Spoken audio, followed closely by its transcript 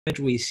image,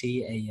 we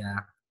see a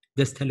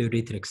distal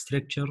urethric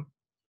stricture.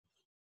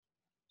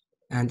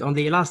 And on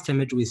the last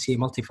image, we see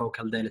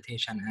multifocal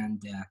dilatation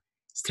and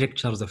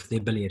strictures of the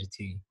biliary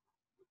tree.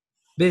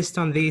 Based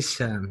on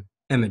these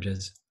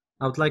images,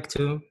 I would like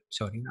to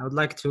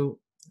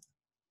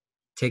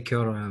take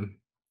your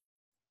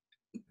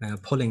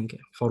polling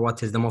for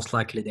what is the most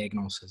likely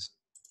diagnosis.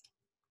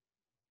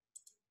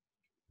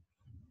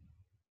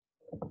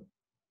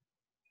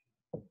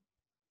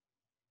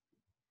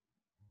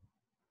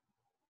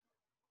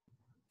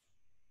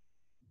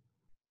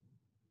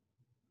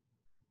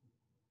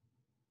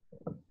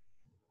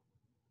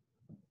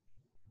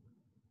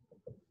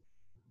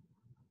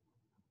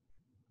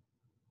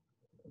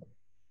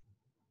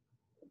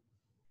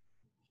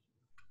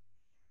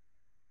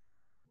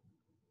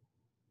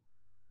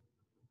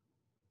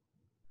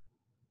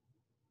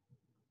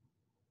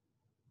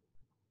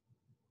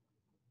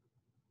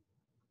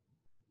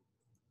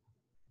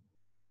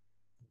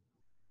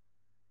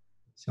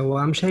 So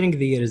I'm sharing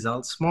the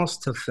results.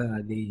 Most of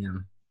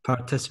the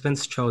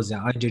participants chose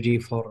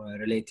IgG4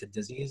 related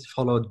disease,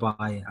 followed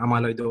by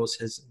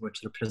amyloidosis,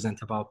 which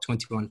represent about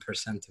 21%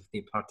 of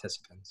the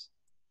participants.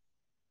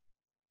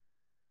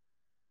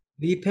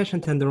 The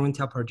patient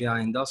underwent upper GI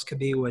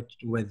endoscopy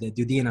with the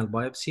duodenal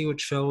biopsy,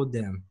 which showed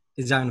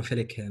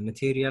eosinophilic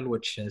material,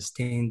 which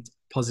stained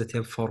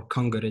positive for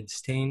congruent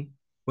stain,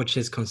 which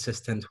is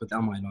consistent with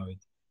amyloid.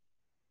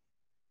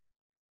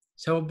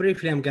 So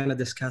briefly, I'm going to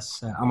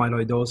discuss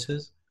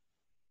amyloidosis.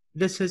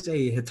 This is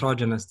a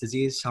heterogeneous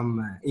disease.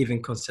 Some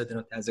even consider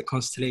it as a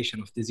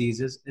constellation of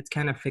diseases. It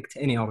can affect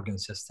any organ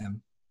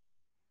system.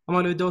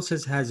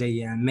 Amyloidosis has a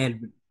male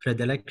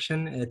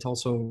predilection. It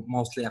also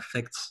mostly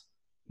affects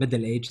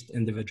middle-aged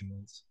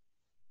individuals.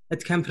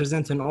 It can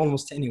present in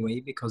almost any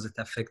way because it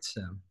affects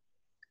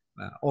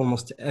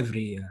almost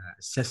every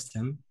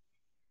system.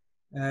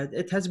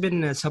 It has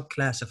been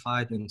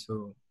subclassified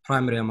into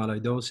primary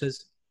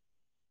amyloidosis,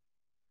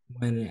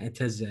 when it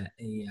is a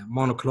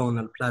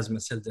monoclonal plasma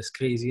cell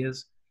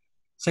dyscrasias.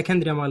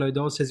 Secondary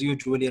amyloidosis is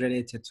usually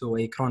related to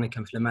a chronic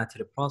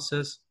inflammatory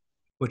process,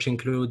 which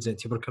includes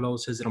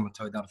tuberculosis,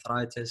 rheumatoid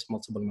arthritis,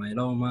 multiple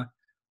myeloma,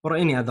 or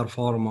any other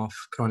form of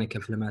chronic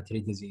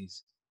inflammatory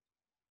disease.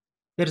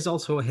 There is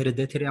also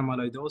hereditary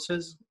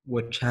amyloidosis,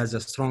 which has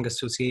a strong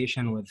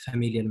association with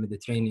familial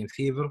Mediterranean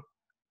fever.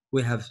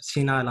 We have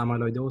senile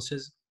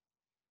amyloidosis.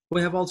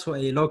 We have also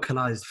a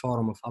localized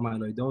form of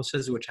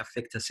amyloidosis, which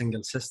affects a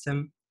single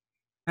system.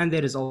 And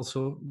there is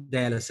also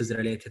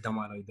dialysis-related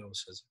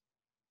amyloidosis.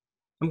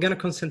 I'm going to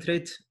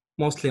concentrate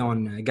mostly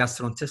on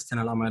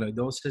gastrointestinal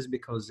amyloidosis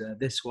because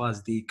this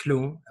was the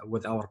clue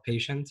with our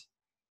patient.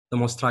 The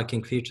most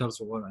striking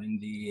features were in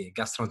the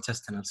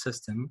gastrointestinal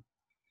system.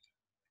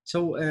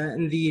 So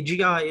in the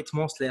GI, it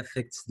mostly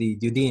affects the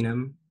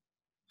duodenum,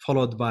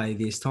 followed by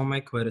the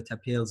stomach, where it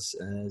appears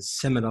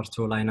similar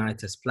to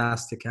rhinitis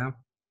plastica.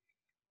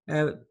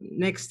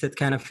 Next, it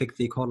can affect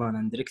the colon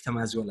and rectum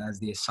as well as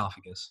the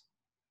esophagus.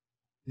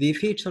 The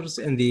features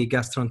in the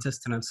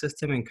gastrointestinal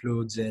system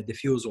includes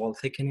diffuse wall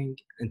thickening,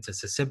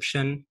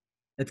 intussusception.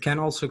 It can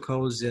also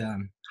cause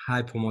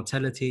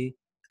hypomotility.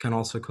 It can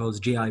also cause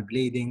GI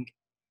bleeding.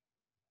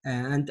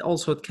 And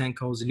also it can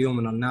cause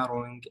luminal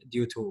narrowing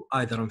due to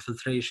either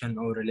infiltration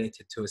or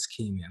related to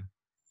ischemia.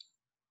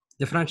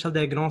 Differential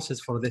diagnosis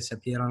for this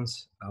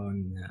appearance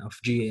of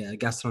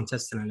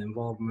gastrointestinal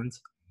involvement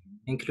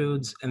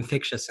includes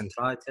infectious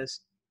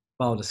enteritis,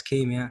 bowel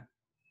ischemia,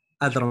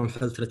 other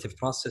infiltrative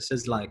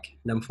processes like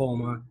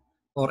lymphoma,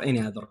 or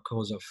any other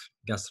cause of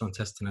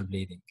gastrointestinal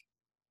bleeding.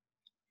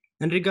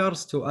 In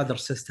regards to other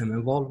system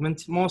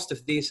involvement, most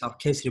of these are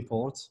case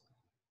reports.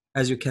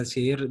 As you can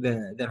see here,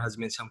 there has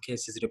been some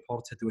cases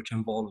reported which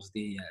involves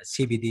the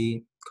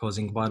CBD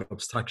causing bile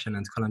obstruction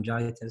and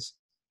cholangitis,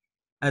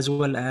 as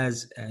well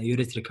as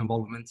urethric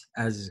involvement,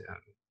 as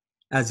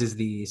is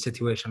the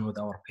situation with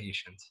our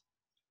patient.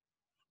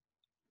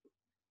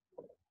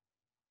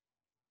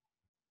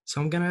 So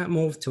I'm gonna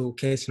move to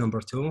case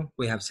number 2.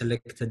 We have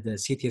selected the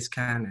CT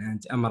scan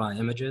and MRI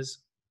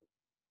images.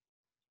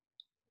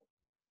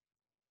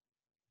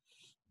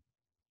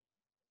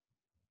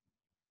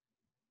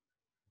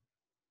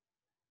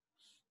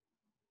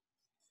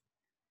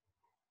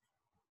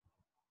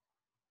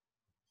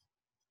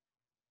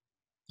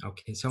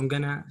 Okay, so I'm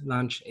gonna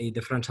launch a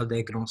differential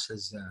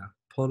diagnosis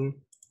poll.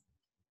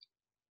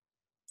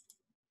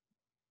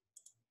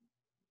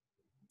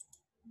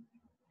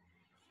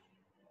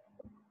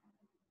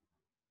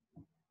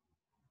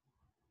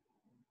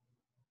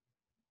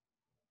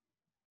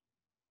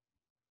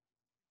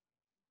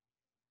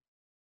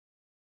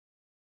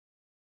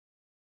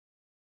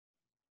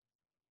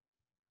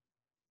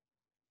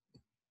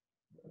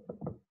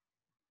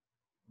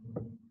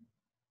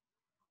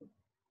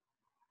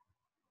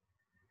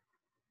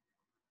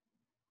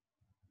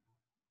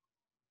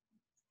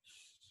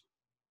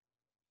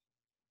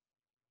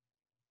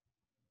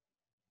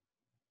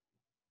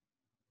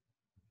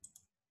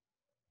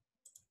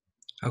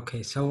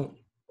 Okay, so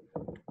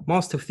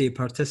most of the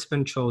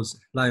participants chose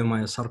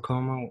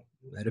leiomyosarcoma,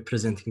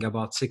 representing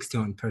about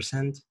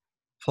 61%,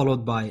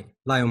 followed by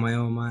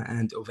leiomyoma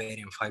and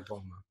ovarian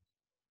fibroma.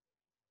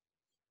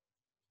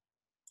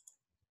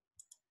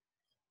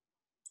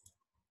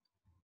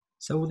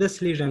 So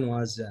this lesion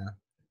was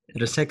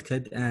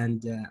resected,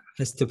 and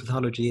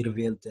histopathology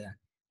revealed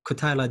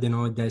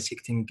cotyledenoid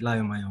dissecting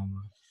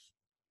leiomyoma.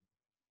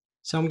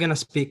 So I'm going to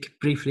speak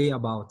briefly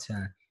about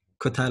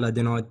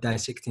cotyledenoid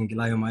dissecting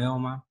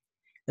leiomyoma.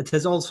 It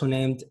is also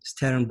named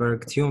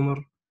Sternberg tumor.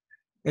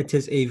 It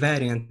is a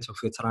variant of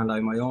uterine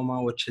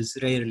leiomyoma, which is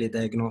rarely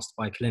diagnosed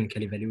by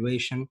clinical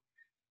evaluation.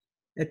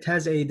 It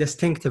has a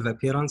distinctive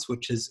appearance,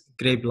 which is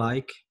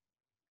grape-like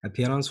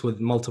appearance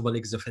with multiple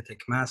exophytic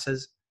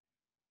masses.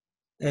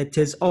 It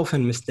is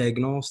often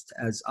misdiagnosed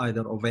as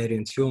either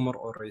ovarian tumor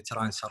or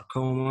uterine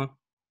sarcoma.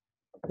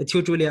 It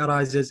usually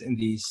arises in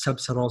the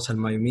subserosal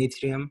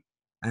myometrium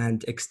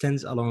and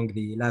extends along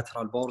the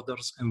lateral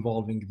borders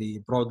involving the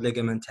broad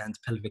ligament and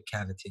pelvic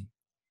cavity.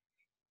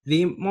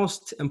 The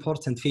most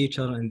important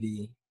feature in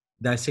the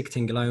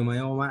dissecting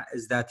leiomyoma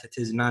is that it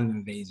is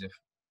non-invasive.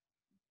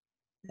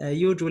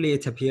 Usually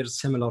it appears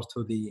similar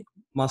to the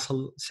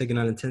muscle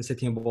signal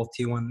intensity in both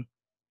T1,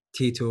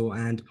 T2,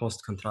 and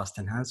post-contrast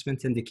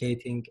enhancement,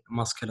 indicating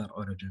muscular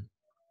origin.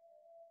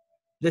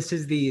 This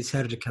is the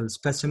surgical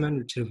specimen,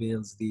 which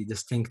reveals the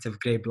distinctive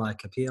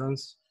grape-like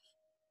appearance.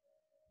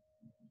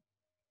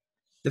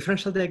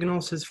 Differential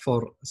diagnoses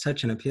for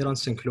such an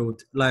appearance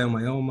include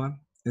leiomyoma,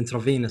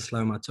 intravenous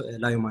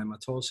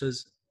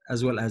leiomyomatosis,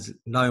 as well as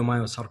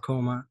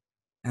leiomyosarcoma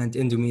and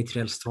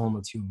endometrial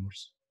stromal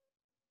tumors.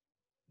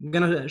 I'm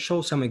going to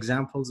show some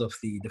examples of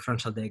the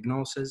differential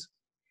diagnoses.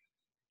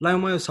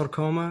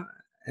 Leiomyosarcoma,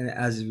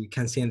 as we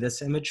can see in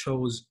this image,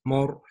 shows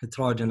more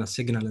heterogeneous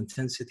signal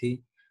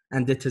intensity,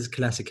 and it is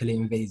classically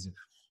invasive.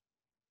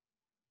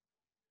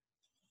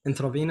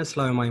 Intravenous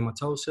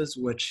leiomyomatosis,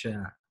 which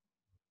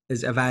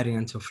is a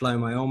variant of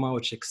leiomyoma,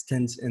 which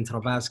extends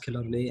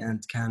intravascularly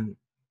and can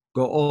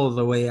go all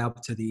the way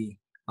up to the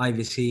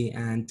IVC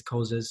and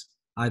causes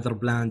either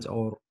bland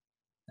or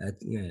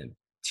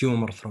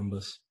tumor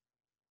thrombus.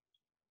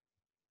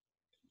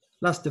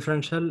 Last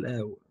differential,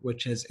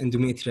 which is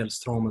endometrial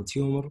stromal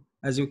tumor.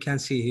 As you can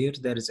see here,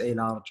 there is a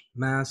large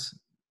mass,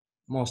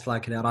 most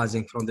likely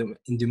arising from the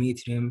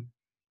endometrium,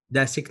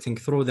 dissecting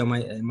through the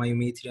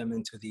myometrium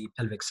into the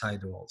pelvic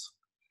sidewalls.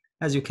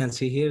 As you can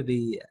see here,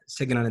 the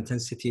signal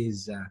intensity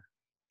is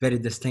very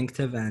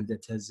distinctive, and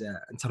it is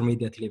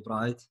intermediately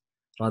bright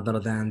rather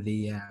than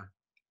the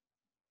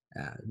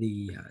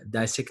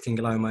dissecting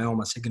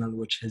leiomyoma signal,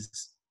 which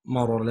is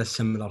more or less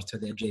similar to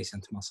the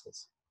adjacent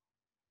muscles.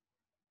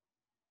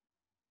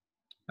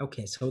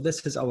 Okay, so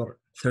this is our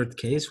third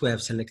case. We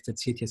have selected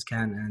CT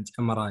scan and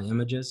MRI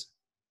images.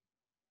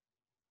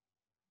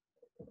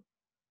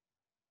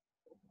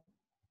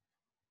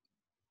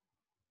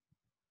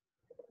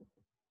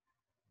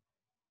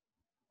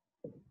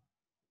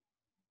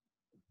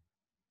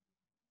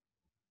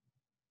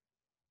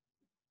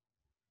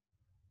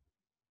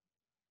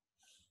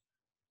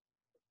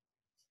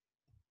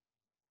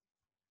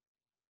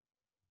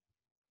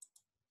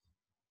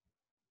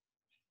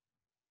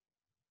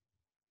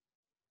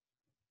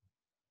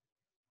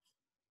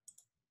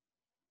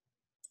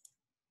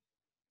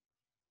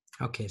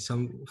 Okay,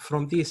 so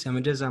from these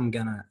images, I'm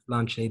gonna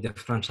launch a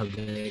differential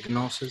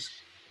diagnosis.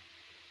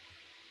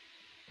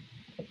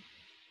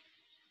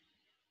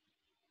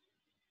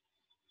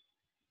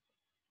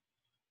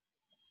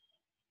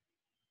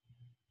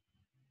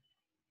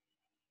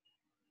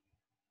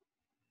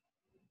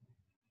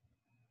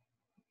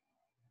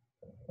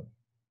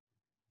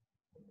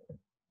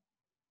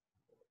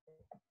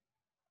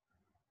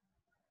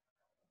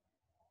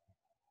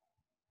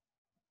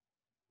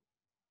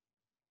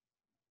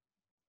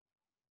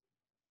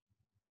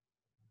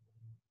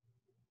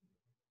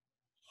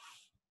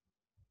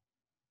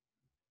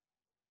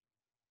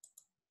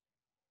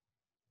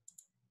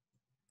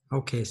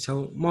 Okay,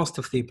 so most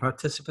of the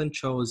participants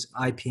chose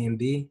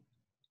IPMB,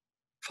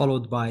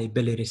 followed by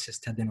biliary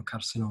cyst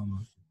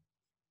adenocarcinoma.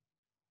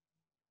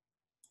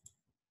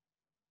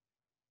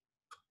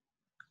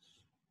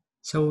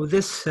 So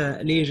this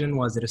lesion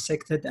was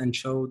resected and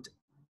showed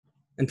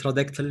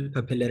intraductal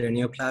papillary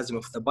neoplasm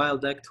of the bile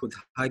duct with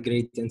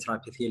high-grade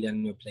intraepithelial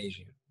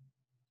neoplasia.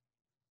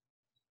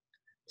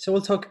 So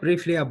we'll talk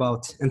briefly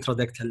about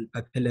intraductal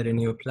papillary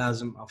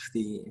neoplasm of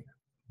the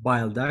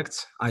bile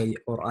ducts,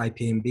 or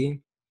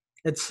IPMB.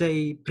 It's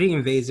a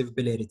pre-invasive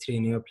biliary tree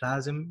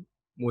neoplasm,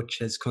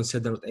 which is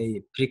considered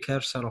a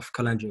precursor of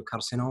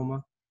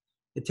cholangiocarcinoma.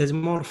 It is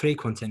more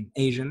frequent in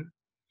Asian.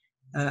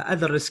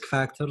 Other risk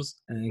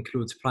factors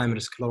include primary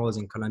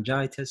sclerosing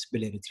cholangitis,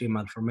 biliary tree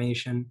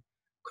malformation,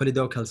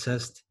 choledochal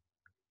cyst,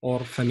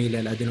 or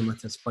familial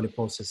adenomatous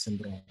polyposis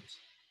syndromes.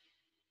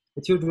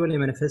 It usually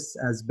manifests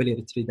as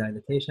biliary tree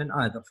dilatation,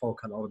 either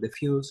focal or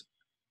diffuse.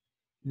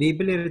 The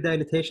biliary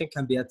dilatation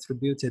can be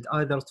attributed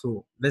either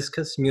to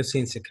viscous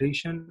mucin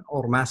secretion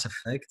or mass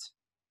effect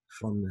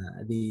from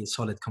the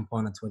solid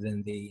component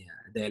within the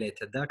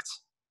dilated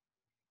ducts.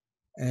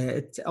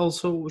 It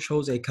also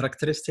shows a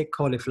characteristic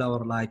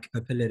cauliflower-like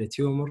papillary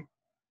tumor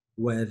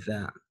with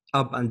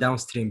up and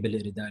downstream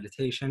biliary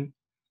dilatation.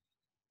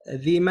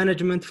 The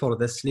management for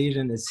this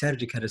lesion is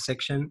surgical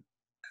resection.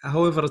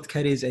 However, it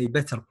carries a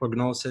better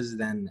prognosis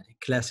than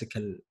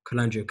classical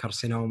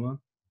cholangiocarcinoma.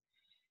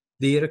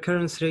 The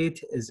recurrence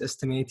rate is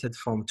estimated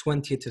from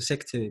 20 to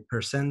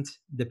 60%,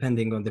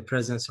 depending on the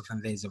presence of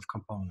invasive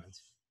component.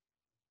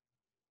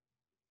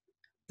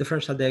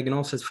 Differential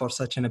diagnosis for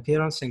such an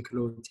appearance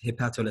include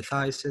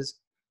hepatolithiasis,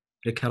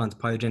 recurrent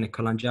pyogenic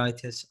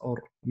cholangitis,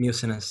 or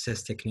mucinous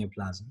cystic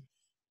neoplasm.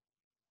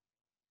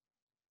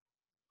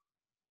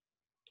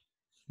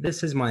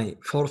 This is my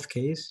fourth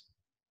case.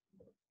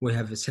 We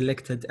have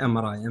selected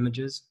MRI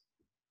images.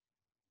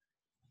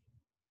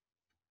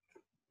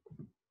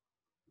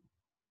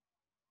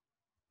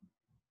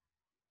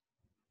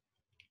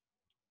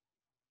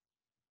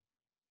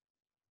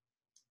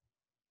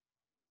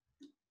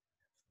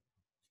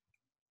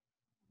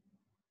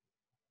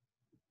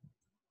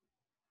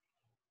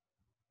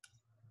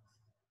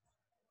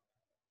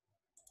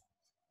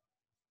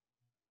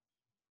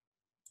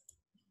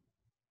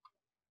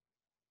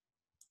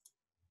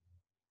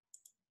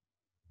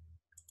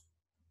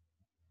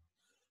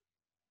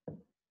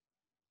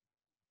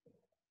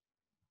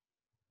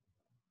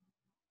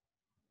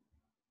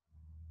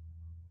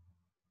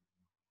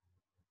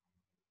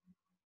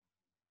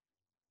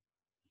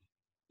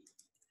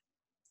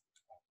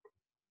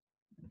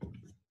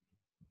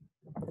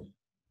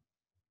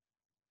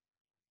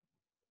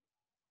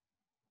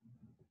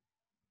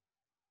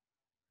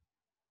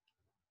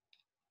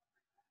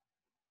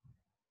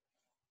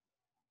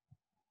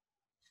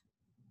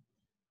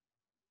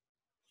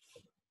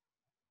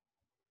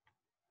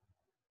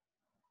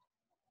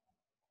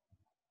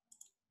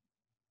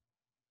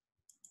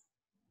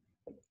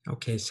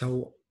 Okay,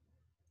 so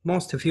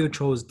most of you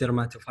chose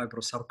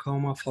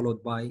dermatofibrosarcoma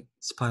followed by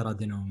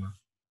spiroadenoma.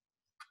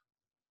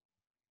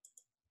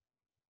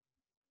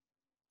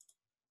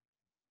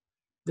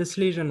 This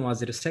lesion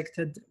was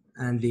resected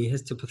and the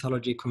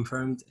histopathology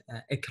confirmed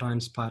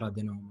eccrine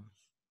spiroadenoma.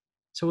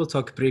 So we'll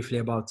talk briefly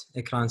about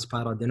eccrine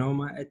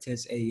spiroadenoma. It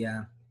is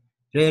a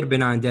rare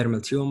benign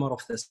dermal tumor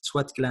of the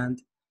sweat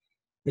gland.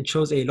 It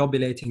shows a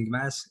lobulating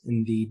mass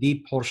in the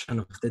deep portion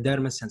of the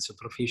dermis and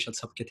superficial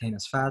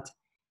subcutaneous fat.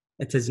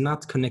 It is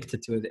not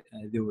connected to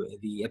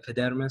the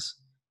epidermis.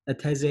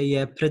 It has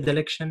a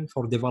predilection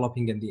for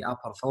developing in the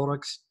upper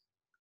thorax.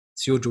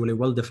 It's usually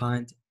well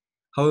defined.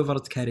 However,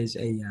 it carries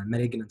a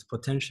malignant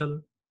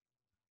potential.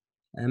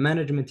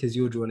 Management is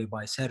usually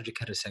by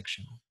surgical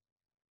resection.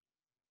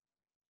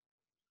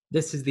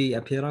 This is the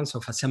appearance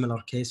of a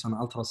similar case on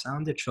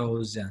ultrasound. It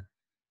shows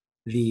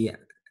the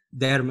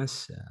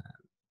dermis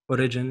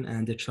origin,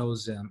 and it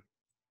shows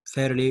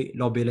fairly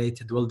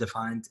lobulated,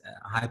 well-defined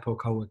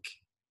hypoechoic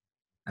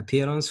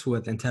appearance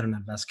with internal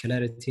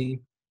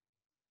vascularity.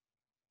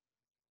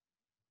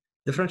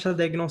 Differential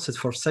diagnosis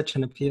for such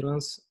an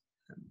appearance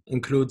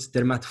includes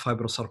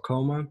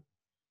dermatofibrosarcoma.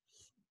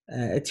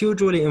 It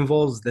usually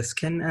involves the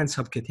skin and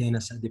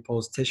subcutaneous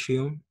adipose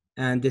tissue,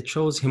 and it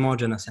shows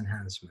homogeneous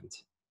enhancement.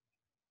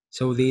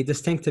 So the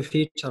distinctive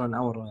feature in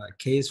our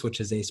case,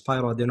 which is a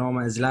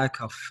spiroadenoma, is lack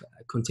of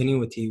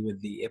continuity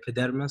with the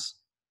epidermis,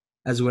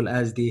 as well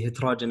as the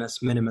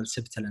heterogeneous minimal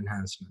septal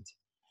enhancement.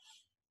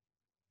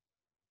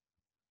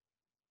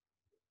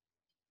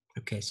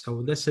 Okay,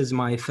 so this is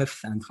my fifth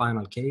and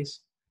final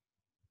case.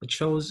 It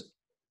shows,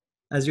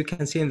 as you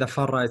can see in the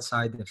far right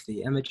side of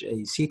the image,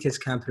 a CT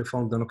scan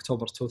performed in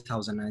October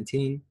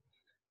 2019,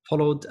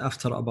 followed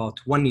after about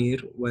 1 year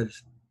with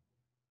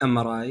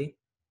MRI.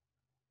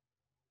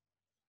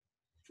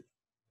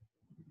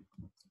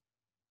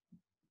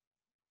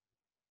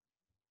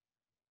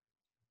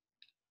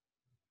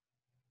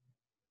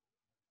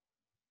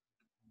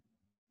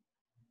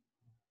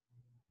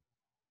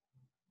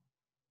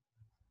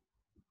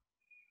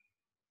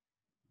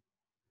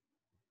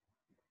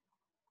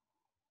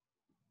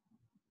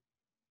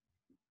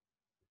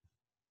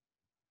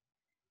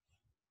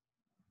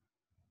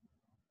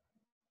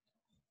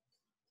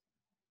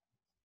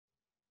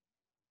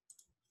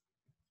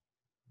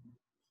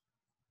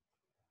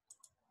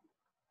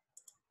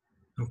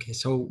 Okay,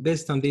 so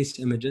based on these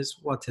images,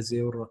 what is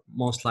your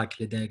most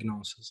likely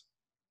diagnosis?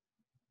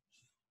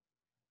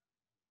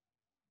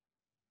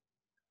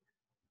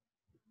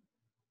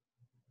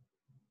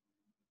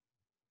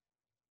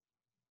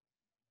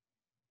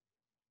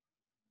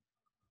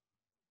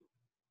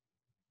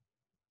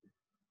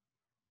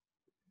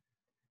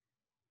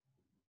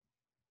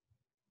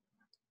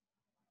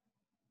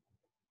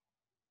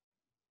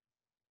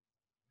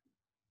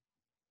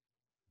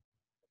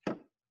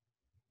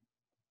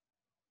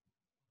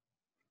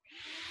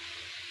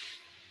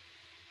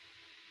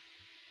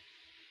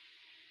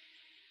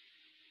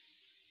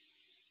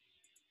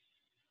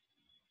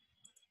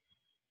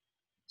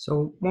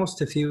 So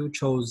most of you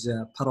chose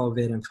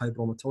paraovarian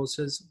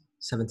fibromatosis,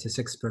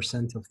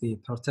 76% of the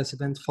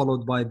participants,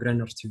 followed by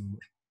Brenner tumor.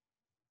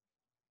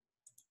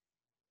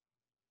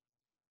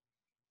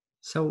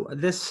 So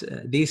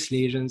these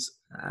lesions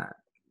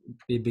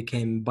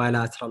became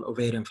bilateral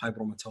ovarian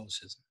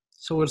fibromatosis.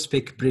 So we'll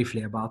speak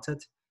briefly about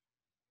it.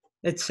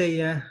 It's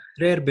a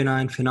rare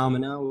benign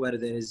phenomena where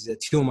there is a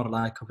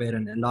tumor-like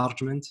ovarian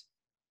enlargement.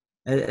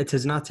 It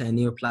is not a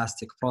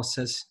neoplastic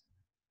process.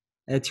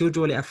 It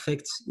usually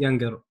affects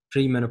younger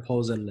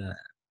premenopausal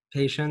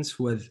patients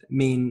with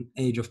mean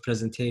age of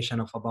presentation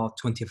of about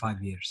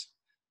 25 years.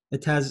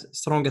 It has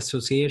strong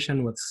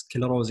association with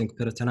sclerosing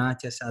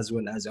peritonitis as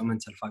well as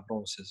omental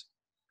fibrosis.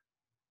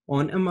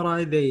 On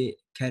MRI, they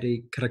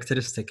carry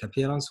characteristic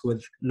appearance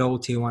with low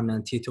T1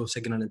 and T2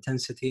 signal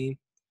intensity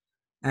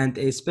and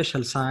a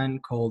special sign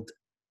called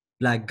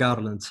black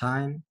garland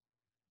sign.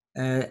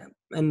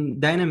 In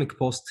dynamic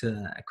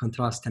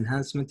post-contrast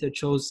enhancement, it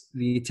shows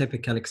the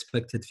typical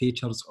expected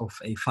features of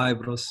a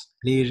fibrous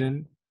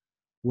lesion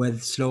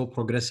with slow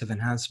progressive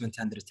enhancement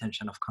and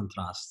retention of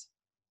contrast.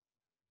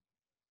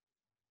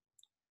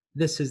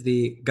 This is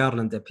the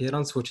garland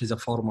appearance, which is a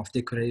form of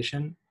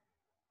decoration,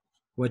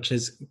 which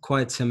is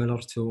quite similar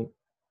to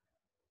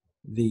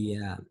the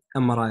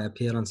MRI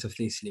appearance of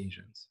these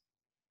lesions.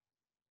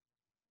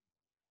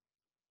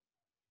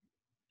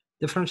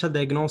 Differential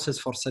diagnosis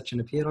for such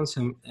an appearance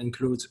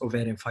includes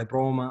ovarian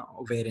fibroma,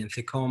 ovarian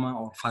thecoma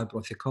or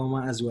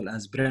fibrothecoma, as well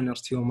as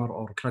Brenner's tumor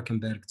or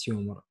Krakenberg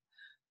tumor.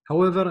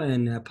 However,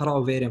 in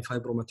paraovarian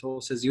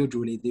fibromatosis,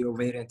 usually the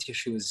ovarian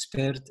tissue is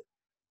spared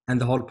and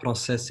the whole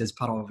process is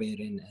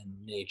paraovarian in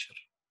nature.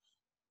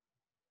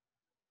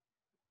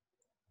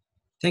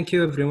 Thank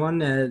you,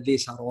 everyone.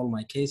 These are all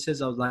my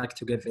cases. I would like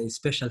to give a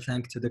special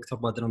thank to Dr.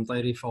 Badr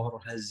Mdairi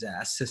for his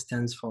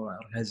assistance, for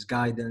his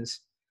guidance.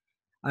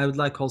 I would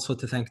like also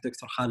to thank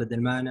Dr. Khalid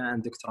Al-Mana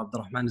and Dr.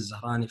 Abdurrahman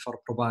Al-Zahrani for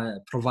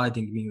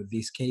providing me with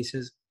these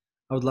cases.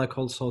 I would like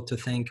also to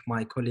thank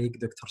my colleague,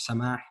 Dr.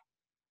 Samah,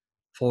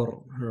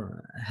 for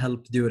her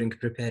help during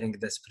preparing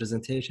this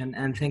presentation.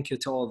 And thank you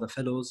to all the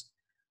fellows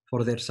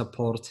for their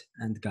support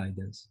and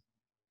guidance.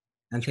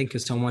 And thank you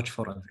so much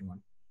for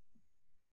everyone.